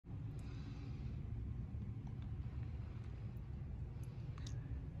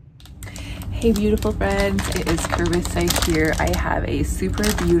Hey beautiful friends, it is Carissa here. I have a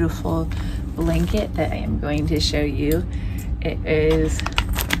super beautiful blanket that I am going to show you. It is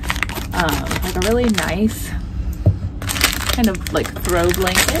like a really nice kind of like throw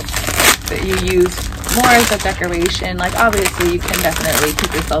blanket that you use more as a decoration. Like obviously you can definitely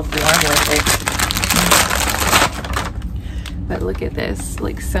keep yourself warm with it. But look at this,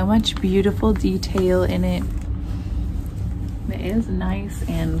 like so much beautiful detail in it. It is nice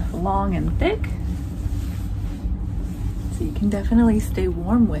and long and thick, so you can definitely stay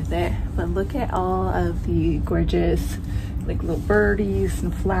warm with it. But look at all of the gorgeous like little birdies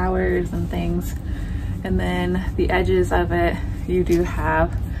and flowers and things. And then the edges of it, you do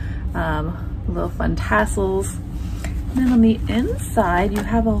have little fun tassels. And then on the inside, you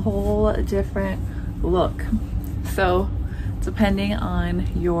have a whole different look. So depending on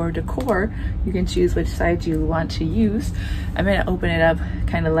your decor, you can choose which side you want to use. I'm gonna open it up,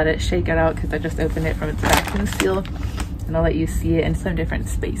 kind of let it shake it out because I just opened it from its vacuum seal, and I'll let you see it in some different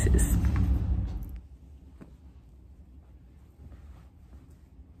spaces.